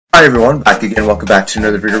Hi everyone, back again, welcome back to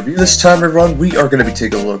another video review. This time everyone, we are going to be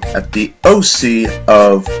taking a look at the OC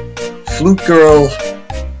of Flute Girl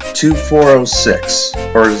 2406,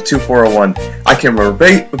 or is it 2401? I can't remember,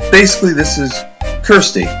 but basically this is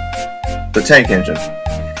Kirsty, the tank engine.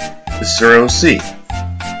 This is her OC.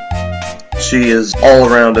 She is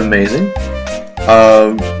all around amazing.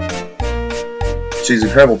 She's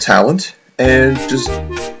incredible talent, and just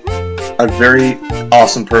a very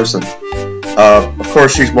awesome person. Of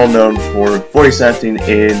course, she's well known for voice acting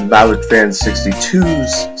in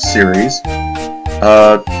OptimusPrime2471's series.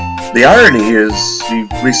 The irony is, she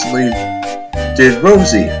recently did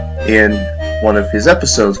Rosie in one of his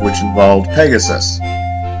episodes, which involved Pegasus,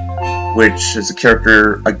 which is a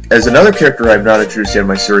character, as another character I've not introduced yet in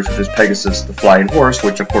my series, which is Pegasus the Flying Horse,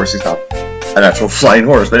 which of course is not an actual flying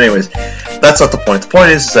horse, but anyways, that's not the point. The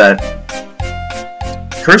point is that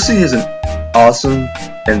Kirsty is an awesome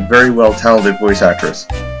and very well talented voice actress.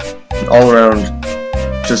 And all around,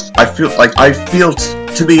 just I feel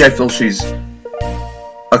she's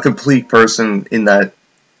a complete person in that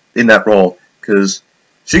role, because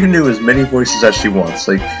she can do as many voices as she wants.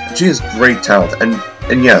 Like, she has great talent,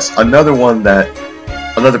 and yes, another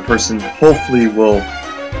person hopefully will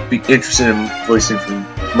be interested in voicing from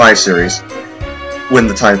my series when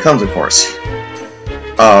the time comes, of course.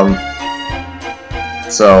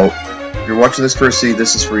 So if you're watching this, Kirsty,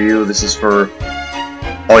 this is for you. This is for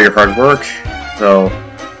all your hard work. So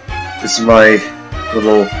this is my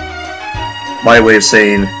way of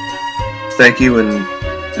saying thank you and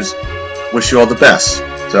just wish you all the best.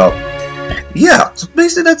 So yeah, so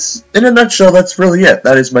basically that's, in a nutshell, that's really it.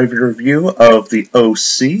 That is my review of the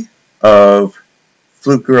OC of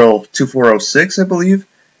Flute Girl 2406, I believe,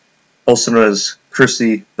 also known as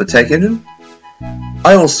Kirsty the Tank Engine.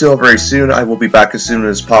 I will see you all very soon. I will be back as soon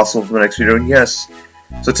as possible for the next video, and yes,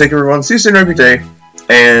 so take care everyone, see you soon every day,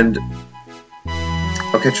 and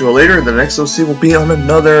I'll catch you all later. The next OC will be on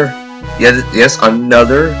another,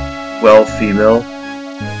 another, well, female,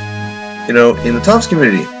 in the Tops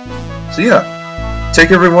community. So yeah, take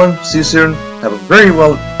care everyone, see you soon, have a very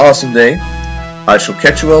awesome day. I shall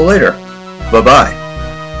catch you all later. Bye bye.